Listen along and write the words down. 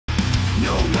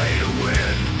No way to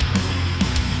win.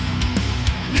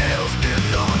 Nails in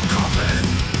the coffin.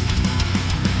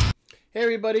 Hey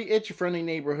everybody, it's your friendly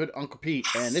neighborhood Uncle Pete,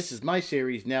 and this is my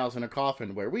series, Nails in a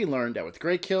Coffin, where we learned that with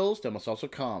great kills, there must also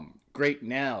come great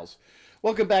nails.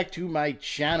 Welcome back to my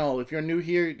channel. If you're new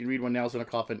here, you can read what Nails in a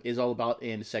Coffin is all about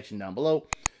in the section down below,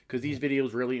 because these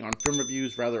videos really aren't film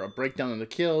reviews, rather a breakdown of the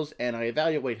kills, and I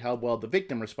evaluate how well the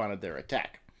victim responded to their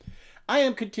attack. I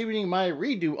am continuing my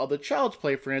redo of the Child's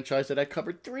Play franchise that I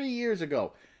covered 3 years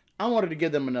ago. I wanted to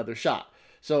give them another shot.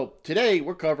 So today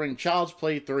we're covering Child's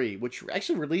Play 3, which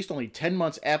actually released only 10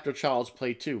 months after Child's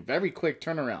Play 2. Very quick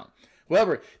turnaround.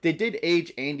 However, they did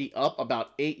age Andy up about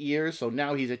 8 years, so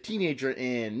now he's a teenager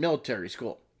in military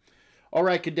school.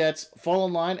 Alright cadets, fall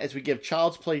in line as we give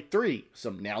Child's Play 3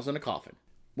 some nails in a coffin.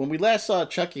 When we last saw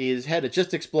Chucky, his head had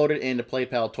just exploded in the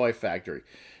PlayPal toy factory.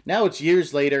 Now it's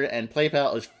years later, and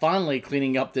PlayPal is finally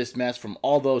cleaning up this mess from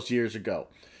all those years ago.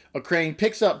 A crane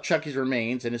picks up Chucky's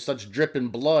remains and it starts dripping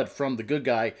blood from the good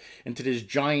guy into this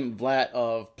giant vat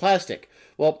of plastic.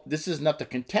 Well, this is enough to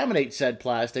contaminate said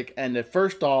plastic, and the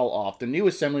first doll off the new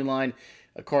assembly line,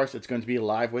 of course, it's going to be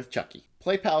alive with Chucky.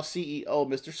 PlayPal CEO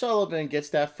Mr. Sullivan gets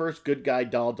that first good guy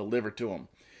doll delivered to him.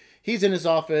 He's in his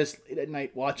office late at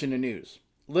night watching the news.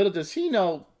 Little does he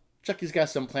know, Chucky's got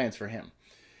some plans for him.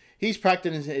 He's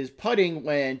practicing his putting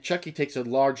when Chucky takes a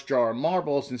large jar of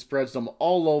marbles and spreads them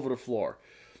all over the floor.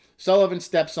 Sullivan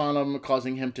steps on him,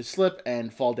 causing him to slip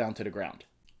and fall down to the ground.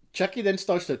 Chucky then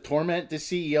starts to torment the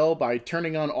CEO by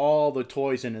turning on all the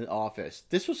toys in the office.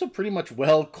 This was a pretty much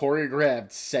well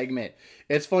choreographed segment.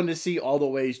 It's fun to see all the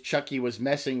ways Chucky was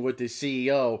messing with the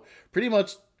CEO, pretty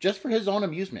much just for his own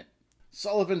amusement.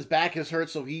 Sullivan's back is hurt,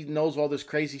 so he knows all this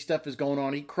crazy stuff is going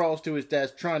on. He crawls to his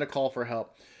desk trying to call for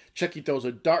help. Chucky throws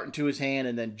a dart into his hand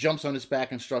and then jumps on his back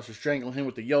and starts to strangle him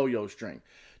with the yo-yo string.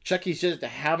 Chucky's just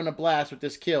having a blast with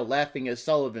this kill, laughing as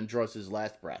Sullivan draws his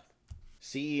last breath.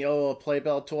 CEO of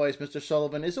Playpal Toys, Mr.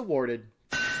 Sullivan, is awarded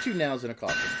 2 nails in a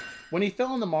coffin. When he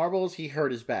fell on the marbles, he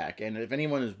hurt his back, and if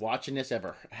anyone is watching this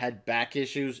ever had back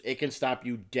issues, it can stop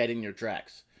you dead in your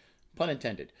tracks. Pun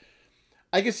intended.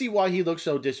 I can see why he looked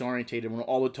so disorientated when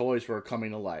all the toys were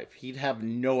coming to life. He'd have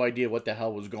no idea what the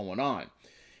hell was going on.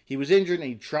 He was injured and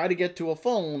he tried to get to a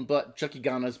phone, but Chucky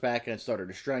got on his back and started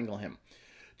to strangle him.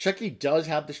 Chucky does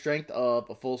have the strength of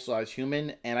a full-size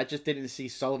human, and I just didn't see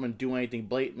Sullivan do anything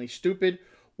blatantly stupid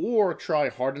or try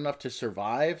hard enough to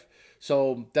survive.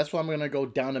 So that's why I'm going to go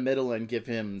down the middle and give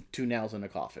him 2 nails in the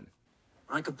coffin.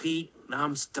 Uncle Pete,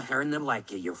 I'm starting to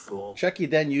like you fool. Chucky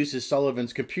then uses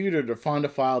Sullivan's computer to find a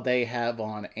file they have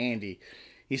on Andy.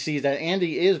 He sees that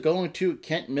Andy is going to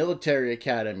Kent Military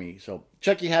Academy, so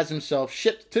Chucky has himself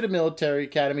shipped to the military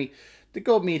academy to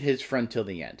go meet his friend till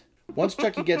the end. Once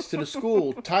Chucky gets to the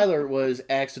school, Tyler was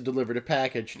asked to deliver the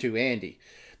package to Andy.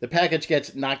 The package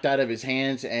gets knocked out of his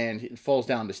hands and it falls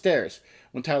down the stairs.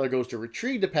 When Tyler goes to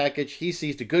retrieve the package, he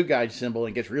sees the good guy symbol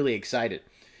and gets really excited.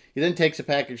 He then takes the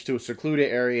package to a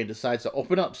secluded area and decides to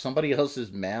open up somebody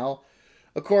else's mail.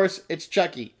 Of course, it's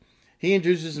Chucky. He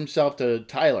introduces himself to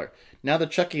Tyler. Now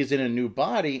that Chucky is in a new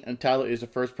body and Tyler is the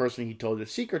first person he told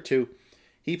his secret to,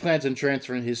 he plans on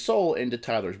transferring his soul into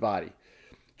Tyler's body.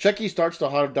 Chucky starts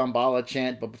the Heart of Damballa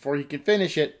chant, but before he can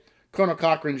finish it, Colonel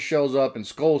Cochran shows up and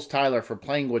scolds Tyler for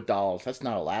playing with dolls. That's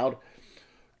not allowed.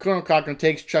 Colonel Cochran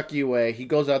takes Chucky away. He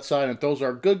goes outside and throws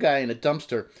our good guy in a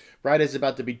dumpster right as it's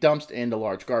about to be dumped in the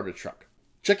large garbage truck.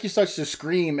 Chucky starts to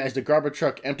scream as the garbage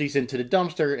truck empties into the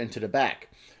dumpster and to the back.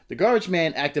 The garbage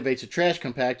man activates a trash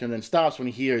compactor and then stops when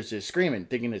he hears his screaming,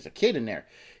 thinking there's a kid in there.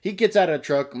 He gets out of the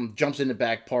truck and jumps in the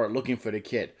back part looking for the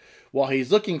kid. While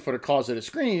he's looking for the cause of the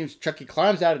screams, Chucky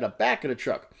climbs out of the back of the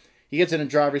truck. He gets in the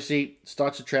driver's seat,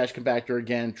 starts the trash compactor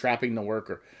again, trapping the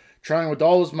worker. Trying with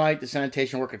all his might, the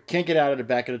sanitation worker can't get out of the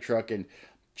back of the truck, and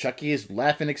Chucky is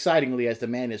laughing excitingly as the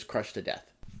man is crushed to death.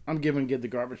 I'm going to give the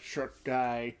garbage truck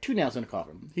guy 2 nails in the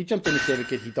coffin. He jumped in to save a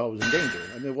kid he thought was in danger.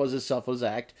 I mean, it was a selfless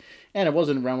act, and it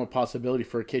wasn't a realm of possibility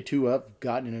for a kid to have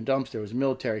gotten in a dumpster. It was a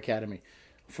military academy.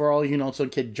 For all you know, some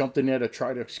kid jumped in there to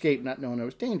try to escape, not knowing it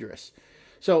was dangerous.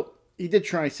 So he did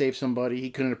try and save somebody.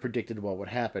 He couldn't have predicted what would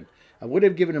happen. I would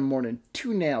have given him more than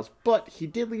 2 nails, but he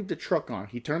did leave the truck on.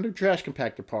 He turned the trash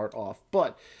compactor part off,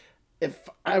 but if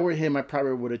I were him, I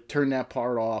probably would have turned that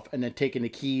part off and then taken the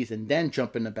keys and then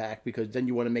jump in the back, because then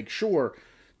you want to make sure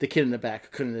the kid in the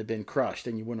back couldn't have been crushed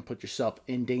and you wouldn't put yourself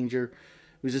in danger.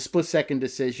 It was a split-second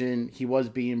decision. He was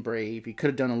being brave. He could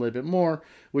have done a little bit more,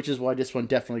 which is why this one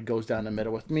definitely goes down the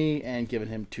middle with me and giving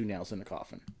him 2 nails in the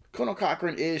coffin. Colonel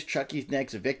Cochran is Chucky's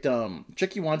next victim.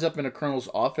 Chucky winds up in the Colonel's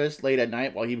office late at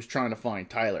night while he was trying to find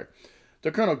Tyler.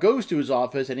 The Colonel goes to his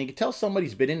office and he can tell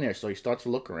somebody's been in there, so he starts to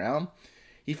look around.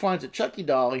 He finds a Chucky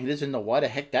doll, and he doesn't know why the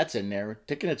heck that's in there.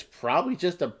 Thinking it's probably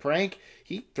just a prank,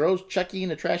 he throws Chucky in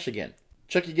the trash again.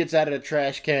 Chucky gets out of the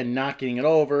trash can, knocking it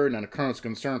over, and the Colonel's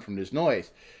concerned from this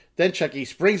noise. Then Chucky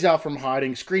springs out from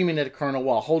hiding, screaming at the Colonel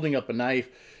while holding up a knife.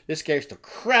 This scares the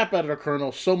crap out of the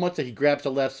Colonel so much that he grabs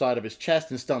the left side of his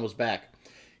chest and stumbles back.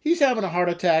 He's having a heart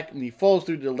attack, and he falls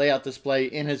through the layout display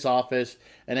in his office,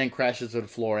 and then crashes to the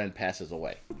floor and passes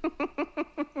away.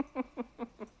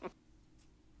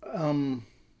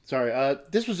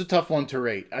 This was a tough one to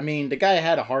rate. I mean, the guy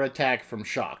had a heart attack from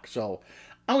shock, so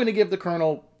I'm going to give the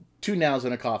Colonel 2 nails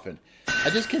in a coffin. I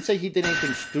just can't say he did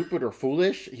anything stupid or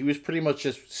foolish. He was pretty much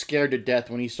just scared to death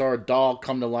when he saw a doll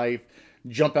come to life,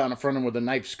 jump out in front of him with a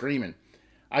knife screaming.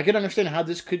 I can understand how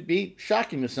this could be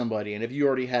shocking to somebody, and if you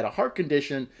already had a heart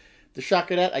condition, the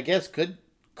shock of that, I guess, could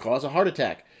cause a heart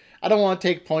attack. I don't want to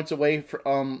take points away for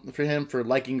him for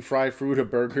liking fried food or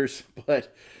burgers,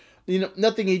 but you know,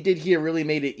 nothing he did here really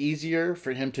made it easier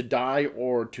for him to die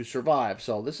or to survive.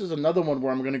 So this is another one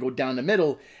where I'm going to go down the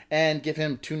middle and give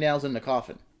him 2 nails in the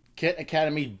coffin. Kent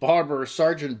Academy barber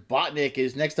Sergeant Botnick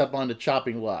is next up on the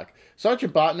chopping block.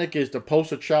 Sergeant Botnick is the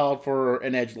poster child for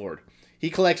an edgelord. He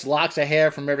collects locks of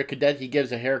hair from every cadet he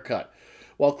gives a haircut.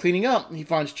 While cleaning up, he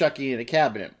finds Chucky in a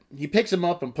cabinet. He picks him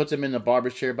up and puts him in the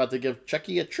barber's chair, about to give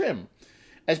Chucky a trim.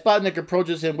 As Botnick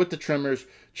approaches him with the trimmers,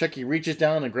 Chucky reaches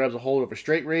down and grabs a hold of a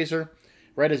straight razor.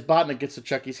 Right as Botnick gets to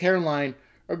Chucky's hairline,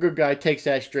 our good guy takes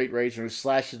that straight razor and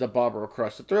slashes the barber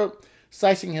across the throat,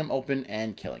 slicing him open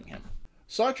and killing him.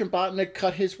 Sergeant Botnick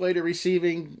cut his way to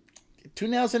receiving 2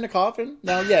 nails in the coffin.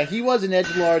 Now, yeah, he was an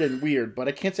edgelord and weird, but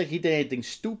I can't say he did anything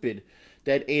stupid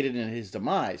that aided in his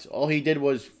demise. All he did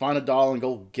was find a doll and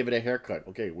go give it a haircut.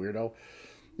 Okay, weirdo.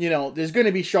 You know, there's going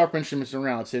to be sharp instruments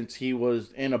around since he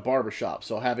was in a barbershop,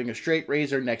 so having a straight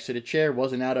razor next to the chair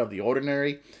wasn't out of the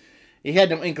ordinary. He had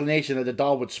no inclination that the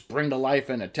doll would spring to life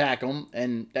and attack him,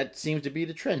 and that seems to be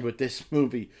the trend with this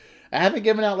movie. I haven't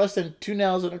given out less than 2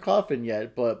 nails in a coffin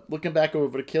yet, but looking back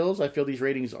over the kills, I feel these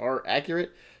ratings are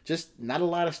accurate. Just not a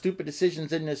lot of stupid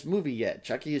decisions in this movie yet.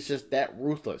 Chucky is just that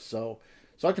ruthless, so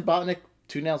Sergeant Botnick,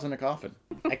 2 nails in a coffin.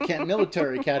 At Kent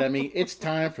Military Academy, it's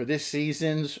time for this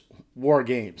season's War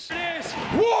Games.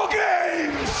 War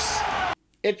Games!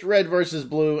 It's red versus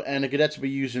blue, and the cadets will be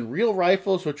using real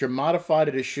rifles, which are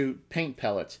modified to shoot paint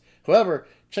pellets. However,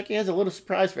 Chucky has a little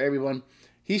surprise for everyone.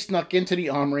 He snuck into the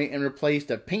armory and replaced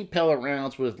the paint pellet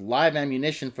rounds with live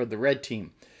ammunition for the red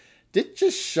team. This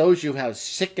just shows you how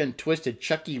sick and twisted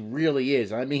Chucky really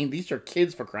is. I mean, these are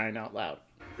kids, for crying out loud.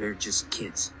 They're just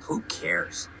kids. Who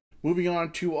cares? Moving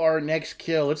on to our next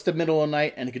kill. It's the middle of the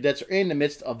night, and the cadets are in the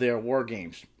midst of their war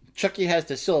games. Chucky has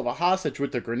to still have a hostage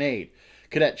with a grenade.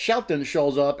 Cadet Shelton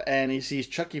shows up, and he sees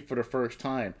Chucky for the first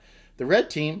time. The red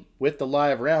team, with the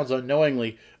live rounds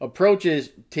unknowingly, approaches,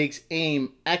 takes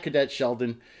aim at Cadet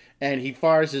Sheldon, and he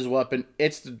fires his weapon.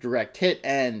 It's the direct hit,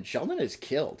 and Sheldon is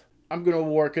killed. I'm going to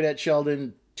award Cadet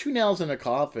Sheldon 2 nails in a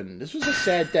coffin. This was a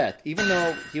sad death. Even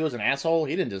though he was an asshole,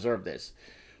 he didn't deserve this.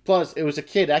 Plus, it was a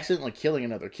kid accidentally killing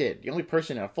another kid. The only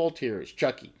person at fault here is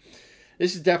Chucky.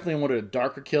 This is definitely one of the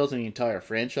darker kills in the entire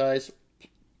franchise.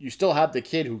 You still have the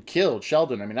kid who killed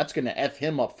Sheldon. I mean, that's going to F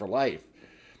him up for life.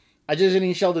 I just didn't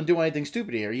see Sheldon do anything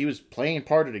stupid here. He was playing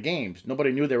part of the games.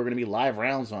 Nobody knew there were going to be live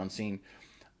rounds on scene.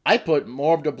 I put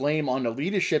more of the blame on the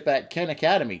leadership at Kent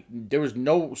Academy. There was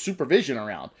no supervision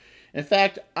around. In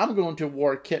fact, I'm going to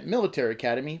award Kent Military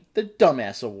Academy the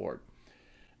Dumbass Award.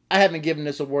 I haven't given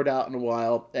this award out in a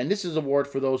while, and this is an award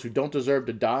for those who don't deserve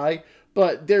to die,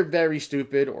 but they're very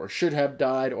stupid or should have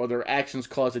died, or their actions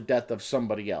caused the death of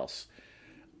somebody else.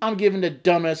 I'm giving the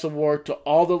Dumbass Award to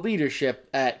all the leadership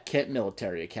at Kent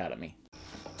Military Academy.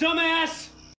 Dumbass!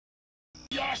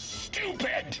 You're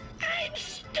stupid! I'm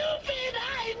stupid!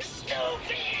 I'm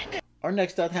stupid! Our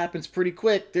next death happens pretty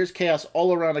quick. There's chaos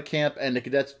all around the camp, and the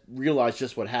cadets realize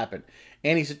just what happened.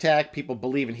 Annie's attacked, people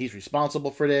believing he's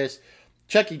responsible for this.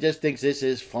 Chucky just thinks this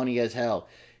is funny as hell.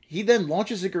 He then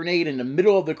launches a grenade in the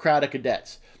middle of the crowd of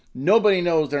cadets. Nobody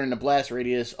knows they're in the blast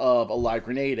radius of a live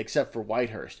grenade except for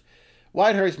Whitehurst.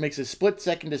 Whitehurst makes a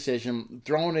split-second decision,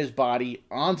 throwing his body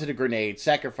onto the grenade,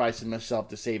 sacrificing himself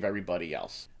to save everybody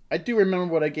else. I do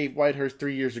remember what I gave Whitehurst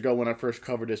 3 years ago when I first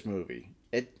covered this movie.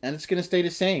 And it's going to stay the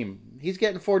same. He's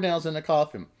getting 4 nails in the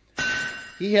coffin.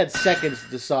 He had seconds to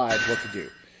decide what to do.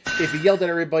 If he yelled at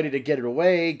everybody to get it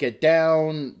away, get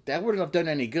down, that wouldn't have done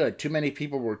any good. Too many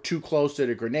people were too close to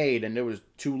the grenade and there was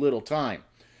too little time.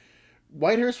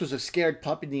 Whitehurst was a scared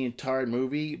puppy the entire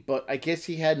movie, but I guess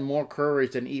he had more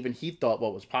courage than even he thought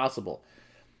what was possible.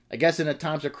 I guess in the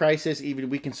times of crisis, even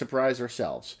we can surprise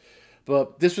ourselves.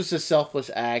 But this was a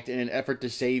selfless act in an effort to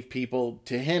save people.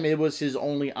 To him, it was his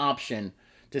only option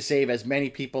to save as many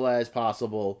people as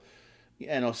possible. You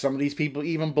know, some of these people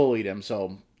even bullied him.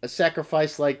 So a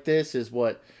sacrifice like this is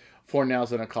what 4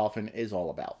 Nails in a Coffin is all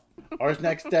about. Our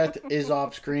next death is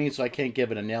off screen, so I can't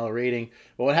give it a nail rating.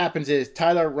 But what happens is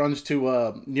Tyler runs to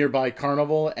a nearby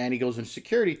carnival, and he goes in a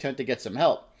security tent to get some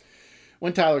help.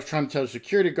 When Tyler's trying to tell the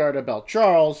security guard about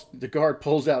Charles, the guard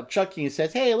pulls out Chucky and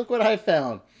says, "Hey, look what I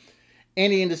found."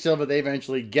 Andy and DeSilva, they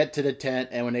eventually get to the tent,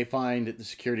 and when they find the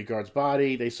security guard's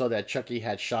body, they saw that Chucky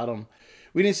had shot him.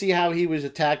 We didn't see how he was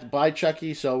attacked by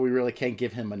Chucky, so we really can't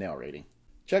give him a nail rating.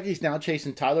 Chucky's now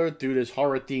chasing Tyler through this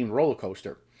horror-themed roller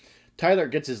coaster. Tyler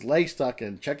gets his leg stuck,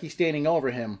 and Chucky's standing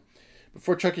over him.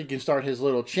 Before Chucky can start his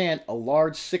little chant, a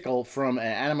large sickle from an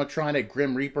animatronic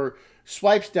Grim Reaper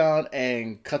swipes down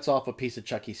and cuts off a piece of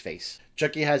Chucky's face.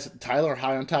 Chucky has Tyler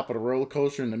high on top of the roller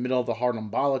coaster in the middle of the Harlem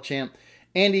Bala chant.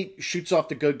 Andy shoots off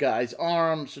the good guy's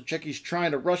arm, so Chucky's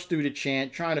trying to rush through the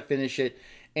chant, trying to finish it.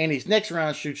 Andy's next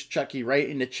round shoots Chucky right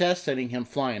in the chest, sending him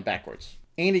flying backwards.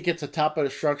 Andy gets to the top of the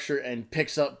structure and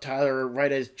picks up Tyler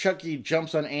right as Chucky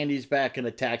jumps on Andy's back and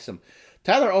attacks him.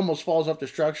 Tyler almost falls off the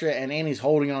structure, and Andy's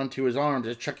holding on to his arms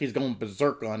as Chucky's going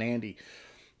berserk on Andy.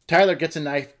 Tyler gets a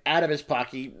knife out of his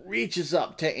pocket, reaches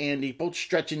up to Andy, both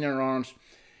stretching their arms.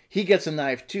 He gets a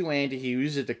knife to Andy. He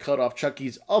uses it to cut off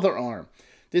Chucky's other arm.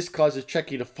 This causes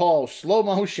Chucky to fall slow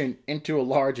motion into a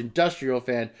large industrial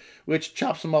fan, which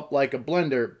chops him up like a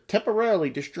blender, temporarily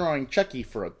destroying Chucky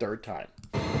for a third time.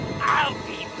 I'll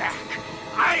be back.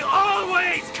 I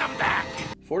always come back.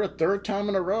 For the third time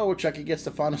in a row, Chucky gets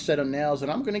the final set of nails, and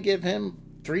I'm going to give him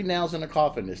 3 nails in a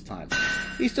coffin this time.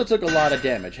 He still took a lot of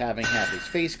damage, having had his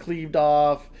face cleaved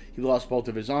off. He lost both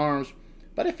of his arms,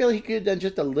 but I feel he could have done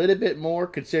just a little bit more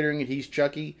considering that he's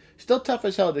Chucky. Still tough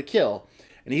as hell to kill,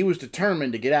 and he was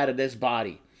determined to get out of this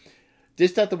body.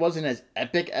 This death wasn't as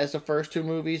epic as the first 2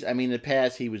 movies. I mean, in the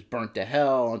past, he was burnt to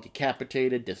hell,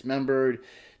 decapitated, dismembered.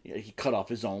 You know, he cut off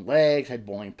his own legs, had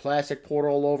boiling plastic poured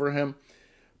all over him.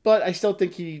 But I still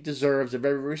think he deserves a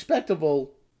very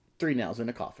respectable 3 nails in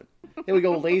a coffin. Here we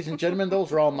go, ladies and gentlemen.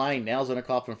 Those are all my nails in a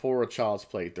coffin for Child's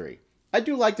Play 3. I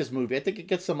do like this movie. I think it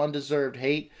gets some undeserved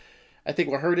hate. I think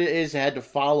what hurt it is it had to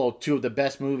follow 2 of the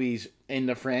best movies in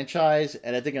the franchise.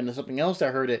 And I think on something else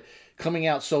that hurt it, coming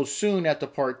out so soon after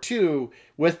part 2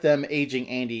 with them aging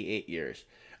Andy 8 years.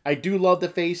 I do love the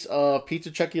face of Pizza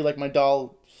Chucky, like my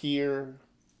doll here.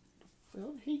 Where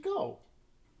did he go?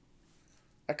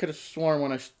 I could have sworn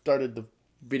when I started the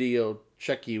video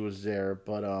Chucky was there,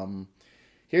 but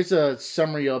here's a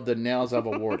summary of the nails I've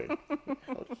awarded.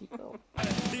 How did he go?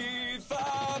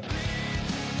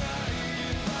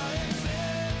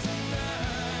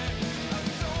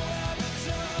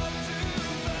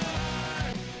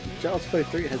 Child's Play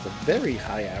 3 has a very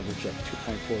high average of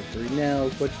 2.43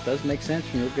 nails, which does make sense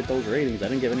when you look at those ratings. I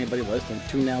didn't give anybody less than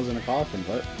 2 nails in a coffin,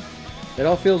 but it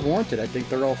all feels warranted. I think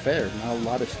they're all fair. Not a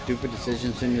lot of stupid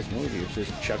decisions in this movie. It's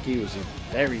just Chucky was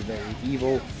very, very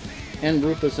evil and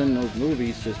ruthless in those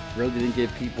movies. Just really didn't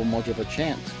give people much of a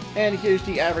chance. And here's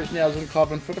the average nails in a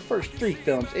coffin for the first 3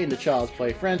 films in the Child's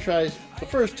Play franchise. The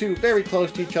first 2 very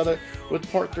close to each other,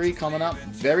 with part 3 coming up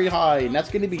very high. And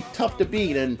that's going to be tough to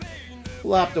beat. And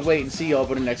we'll have to wait and see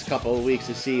over the next couple of weeks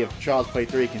to see if Child's Play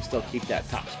 3 can still keep that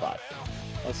top spot.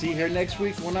 I'll see you here next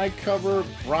week when I cover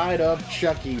Bride of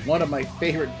Chucky, one of my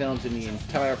favorite films in the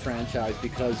entire franchise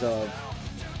because of,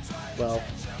 well,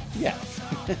 yeah.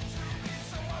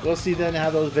 We'll see then how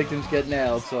those victims get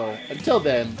nailed. So until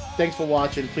then, thanks for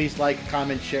watching. Please like,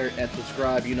 comment, share, and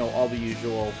subscribe. You know, all the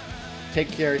usual.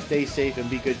 Take care, stay safe, and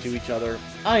be good to each other.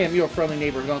 I am your friendly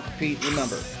neighborhood Uncle Pete.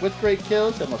 Remember, with great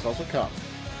kills, there must also come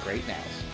great nails.